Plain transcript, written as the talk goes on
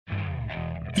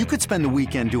You could spend the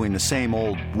weekend doing the same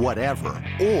old whatever,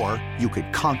 or you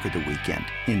could conquer the weekend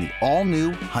in the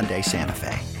all-new Hyundai Santa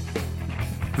Fe.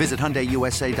 Visit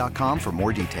HyundaiUSA.com for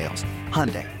more details.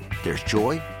 Hyundai, there's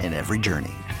joy in every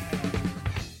journey.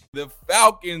 The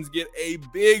Falcons get a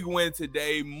big win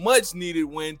today, much-needed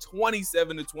win,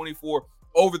 27-24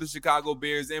 over the Chicago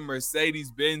Bears in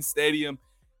Mercedes-Benz Stadium.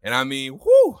 And I mean,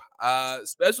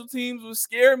 special teams was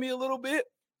scaring me a little bit.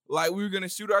 Like we were going to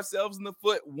shoot ourselves in the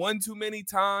foot one too many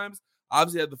times.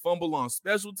 Obviously had the fumble on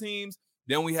special teams.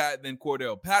 Then we had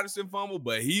Cordell Patterson fumble,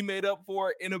 but he made up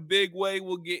for it in a big way.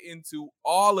 We'll get into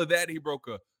all of that. He broke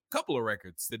a couple of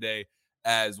records today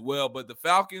as well. But the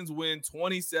Falcons win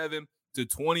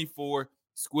 27-24.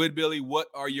 Squid Billy, what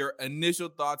are your initial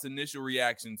thoughts, initial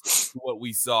reactions to what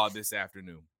we saw this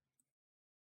afternoon?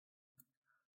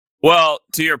 Well,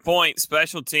 to your point,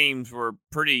 special teams were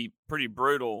pretty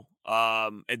brutal. At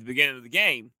the beginning of the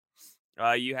game,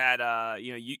 you had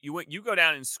you go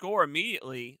down and score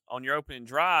immediately on your opening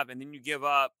drive, and then you give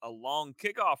up a long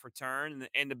kickoff return,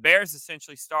 and the Bears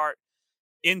essentially start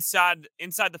inside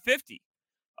the 50.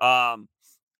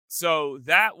 So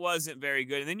that wasn't very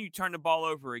good. And then you turn the ball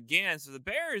over again. So the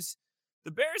Bears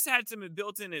had some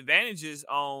built-in advantages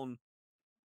on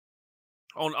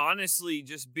honestly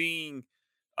just being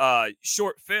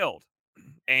short-filled.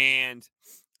 And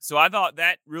so I thought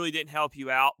that really didn't help you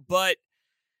out. But,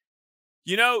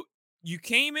 you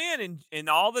came in and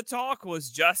all the talk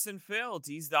was Justin Fields.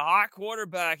 He's the hot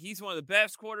quarterback. He's one of the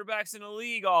best quarterbacks in the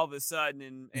league all of a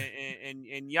sudden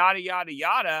and yada, yada,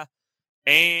 yada.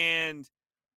 And,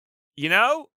 you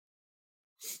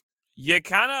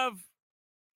kind of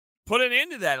put an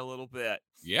end to that a little bit.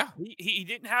 Yeah. He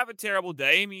didn't have a terrible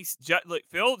day. I mean,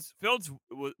 Fields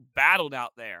was battled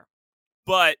out there.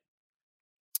 But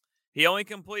he only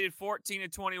completed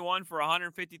 14-21 for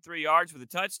 153 yards with a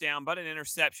touchdown, but an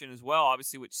interception as well,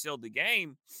 obviously, which sealed the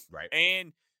game. Right.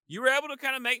 And you were able to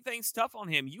kind of make things tough on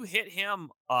him. You hit him,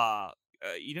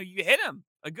 you hit him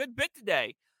a good bit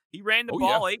today. He ran the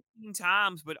ball 18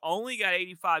 times, but only got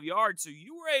 85 yards. So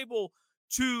you were able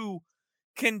to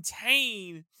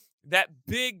contain that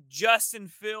big Justin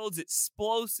Fields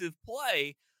explosive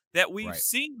play that we've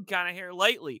seen kind of here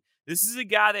lately. This is a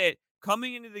guy that,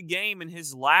 coming into the game in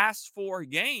his last 4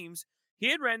 games, he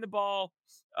had ran the ball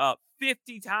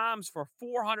 50 times for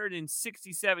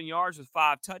 467 yards with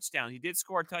 5 touchdowns. He did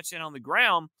score a touchdown on the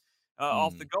ground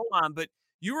off the goal line, but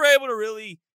you were able to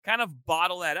really kind of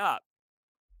bottle that up.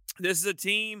 This is a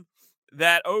team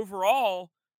that overall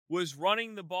was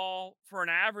running the ball for an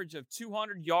average of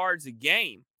 200 yards a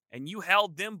game, and you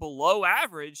held them below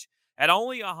average at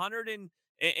only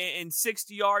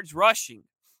 160 yards rushing.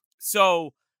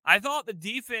 So I thought the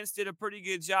defense did a pretty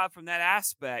good job from that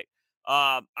aspect.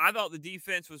 I thought the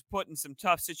defense was put in some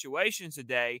tough situations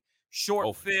today,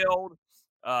 short field,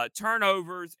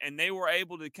 turnovers, and they were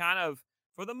able to kind of,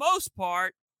 for the most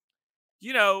part,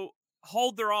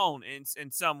 hold their own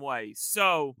in some ways.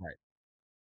 So,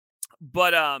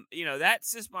 but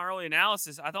that's just my early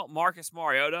analysis. I thought Marcus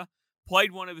Mariota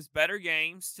played one of his better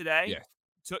games today. Yes.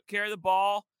 Took care of the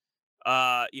ball.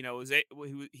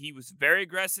 He was very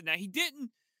aggressive. Now he didn't.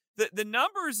 The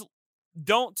numbers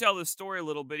don't tell the story a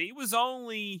little bit. He was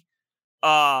only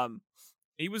 13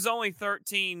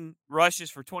 rushes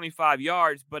for 25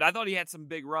 yards, but I thought he had some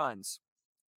big runs,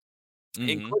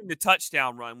 including the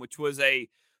touchdown run, which was a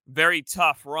very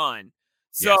tough run.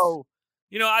 So,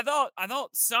 I thought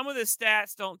some of the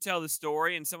stats don't tell the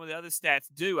story, and some of the other stats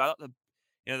do. I thought the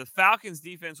Falcons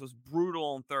defense was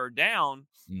brutal on third down,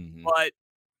 but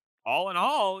all in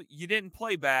all, you didn't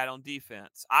play bad on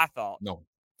defense, I thought. No.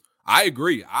 I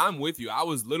agree. I'm with you. I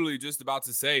was literally just about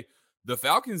to say the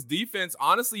Falcons defense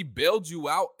honestly bailed you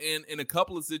out in a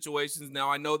couple of situations.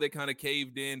 Now, I know they kind of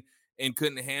caved in and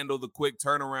couldn't handle the quick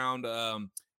turnaround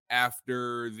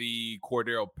after the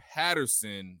Cordell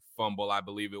Patterson fumble, I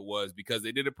believe it was, because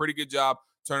they did a pretty good job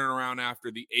turning around after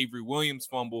the Avery Williams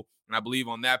fumble. And I believe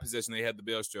on that possession, they had the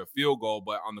Bills to a field goal.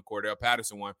 But on the Cordell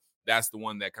Patterson one, that's the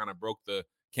one that kind of broke the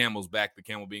camel's back, the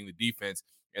camel being the defense.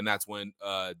 And that's when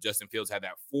Justin Fields had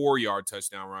that 4-yard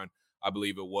touchdown run, I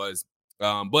believe it was.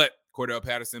 But Cordell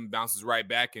Patterson bounces right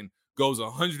back and goes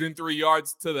 103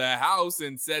 yards to the house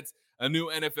and sets a new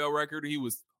NFL record. He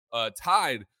was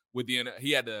tied with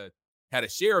he had a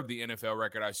share of the NFL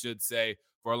record, I should say,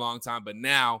 for a long time. But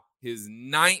now his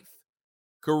 9th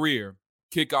career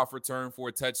kickoff return for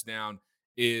a touchdown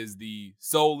is the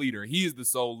sole leader. He is the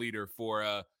sole leader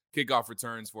for kickoff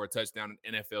returns for a touchdown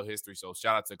in NFL history. So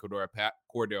shout out to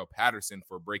Cordell Patterson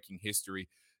for breaking history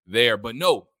there. But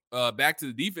no, back to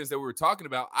the defense that we were talking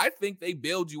about. I think they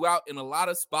bailed you out in a lot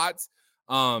of spots.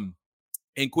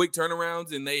 in quick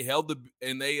turnarounds, and they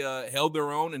held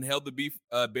their own and held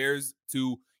the Bears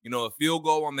to a field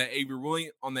goal on that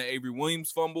Avery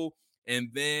Williams fumble, and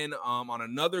then on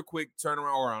another quick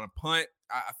turnaround or on a punt.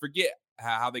 I forget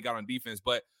how they got on defense,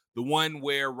 but the one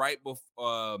where right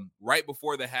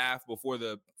before the half, before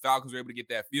the Falcons were able to get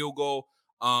that field goal,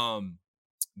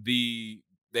 the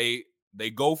they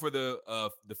go for the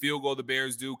field goal. The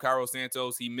Bears do. Cairo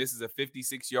Santos, he misses a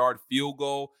 56-yard field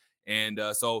goal, and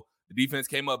so the defense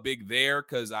came up big there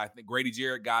because I think Grady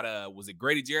Jarrett was it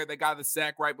Grady Jarrett that got the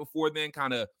sack right before then,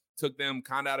 kind of took them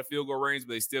kind of out of field goal range,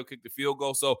 but they still kicked the field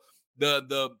goal. So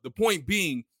the point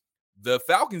being, the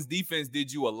Falcons defense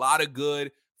did you a lot of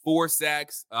good. 4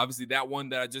 sacks, obviously that one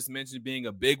that I just mentioned being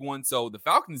a big one. So the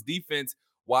Falcons defense,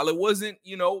 while it wasn't,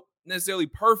 necessarily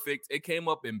perfect, it came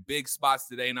up in big spots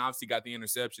today, and obviously got the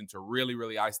interception to really,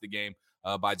 really ice the game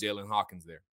by Jalen Hawkins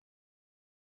there.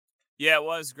 Yeah, it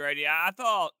was Grady. I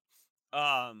thought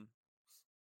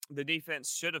the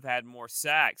defense should have had more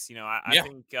sacks. I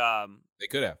think they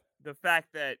could have. The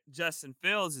fact that Justin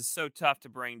Fields is so tough to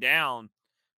bring down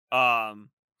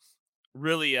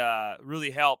really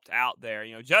helped out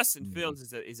there. Justin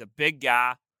Fields is a big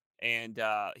guy, and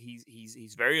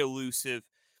he's very elusive.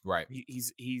 Right.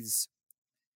 He's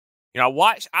I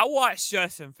watched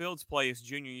Justin Fields play his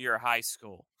junior year of high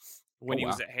school when he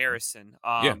was at Harrison.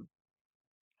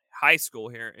 High school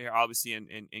here obviously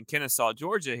in Kennesaw,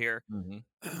 Georgia here.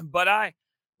 Mm-hmm. But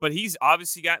he's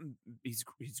obviously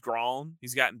he's grown,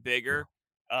 he's gotten bigger.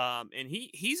 And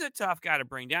he's a tough guy to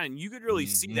bring down, and you could really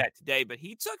see that today. But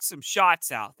he took some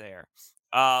shots out there,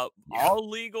 all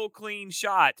legal, clean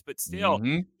shots, but still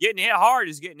getting hit hard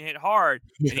is getting hit hard.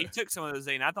 And he took some of those,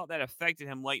 and I thought that affected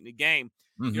him late in the game.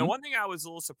 One thing I was a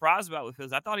little surprised about with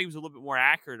Fields, I thought he was a little bit more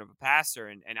accurate of a passer,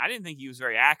 and I didn't think he was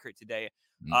very accurate today.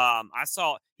 I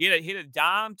saw he hit a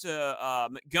dime to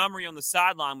Montgomery on the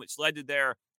sideline, which led to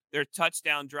their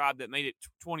touchdown drive that made it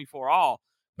 24-all.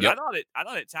 But I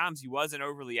thought at times he wasn't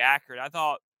overly accurate. I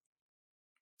thought,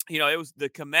 it was the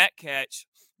Komet catch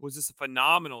was just a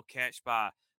phenomenal catch by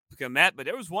Komet. But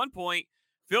there was one point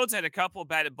Fields had a couple of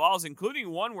batted balls, including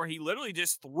one where he literally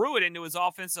just threw it into his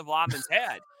offensive lineman's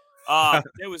head.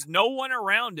 There was no one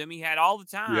around him. He had all the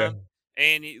time,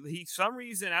 and he some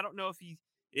reason, I don't know if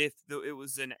it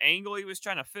was an angle he was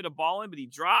trying to fit a ball in, but he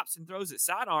drops and throws it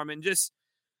sidearm and just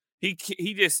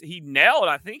he nailed.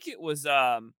 I think it was.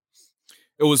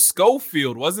 It was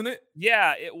Schofield, wasn't it?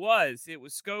 Yeah, it was. It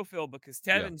was Schofield because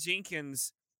Tevin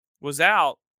Jenkins was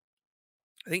out.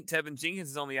 I think Tevin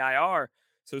Jenkins is on the IR.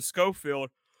 So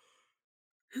Schofield,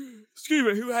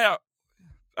 excuse me, I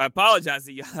apologize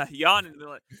to yawn in the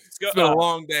middle. It's been a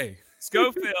long day.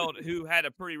 Schofield, who had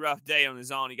a pretty rough day on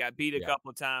his own. He got beat a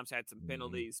couple of times, had some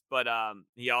penalties, but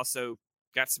he also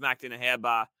got smacked in the head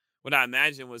by what I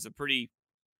imagine was a pretty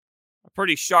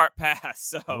sharp pass.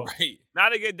 So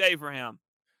not a good day for him.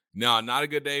 No, not a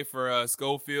good day for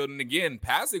Schofield. And again,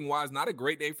 passing-wise, not a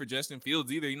great day for Justin Fields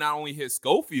either. He not only hit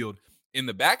Schofield in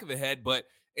the back of the head, but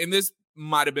in this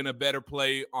might have been a better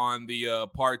play on the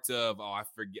part of, I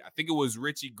forget. I think it was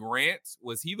Richie Grant.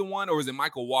 Was he the one, or was it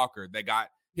Michael Walker that got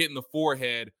hit in the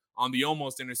forehead on the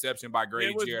almost interception by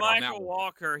Grady Jarrett? It was Michael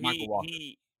Walker.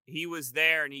 He was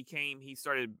there, and he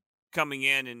started coming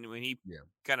in, and when he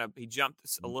he jumped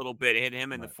a little bit, hit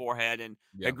him in the forehead, and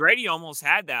Grady almost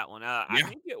had that one. I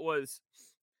think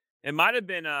it might have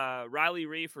been Riley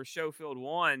Reef or Schofield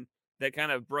one that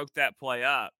kind of broke that play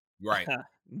up. Right.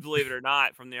 Believe it or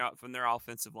not, from their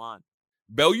offensive line.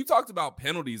 Bell, you talked about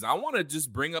penalties. I want to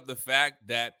just bring up the fact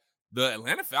that the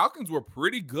Atlanta Falcons were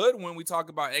pretty good when we talk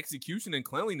about execution and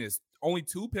cleanliness. Only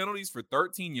 2 penalties for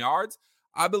 13 yards.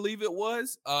 I believe it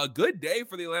was a good day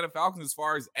for the Atlanta Falcons as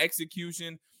far as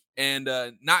execution and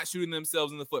not shooting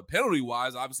themselves in the foot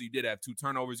penalty-wise. Obviously, you did have 2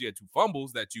 turnovers. You had 2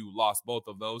 fumbles that you lost both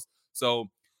of those. So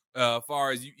as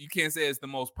far as you can't say it's the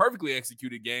most perfectly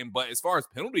executed game, but as far as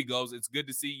penalty goes, it's good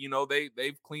to see,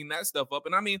 they've cleaned that stuff up.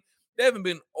 And I mean, they haven't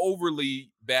been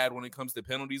overly bad when it comes to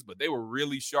penalties, but they were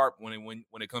really sharp when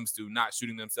it comes to not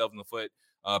shooting themselves in the foot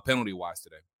penalty-wise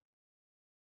today.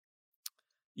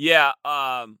 Yeah,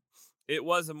 it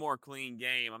was a more clean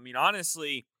game. I mean,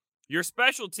 honestly, your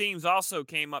special teams also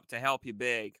came up to help you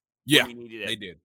big. Yeah, when you needed it. They did.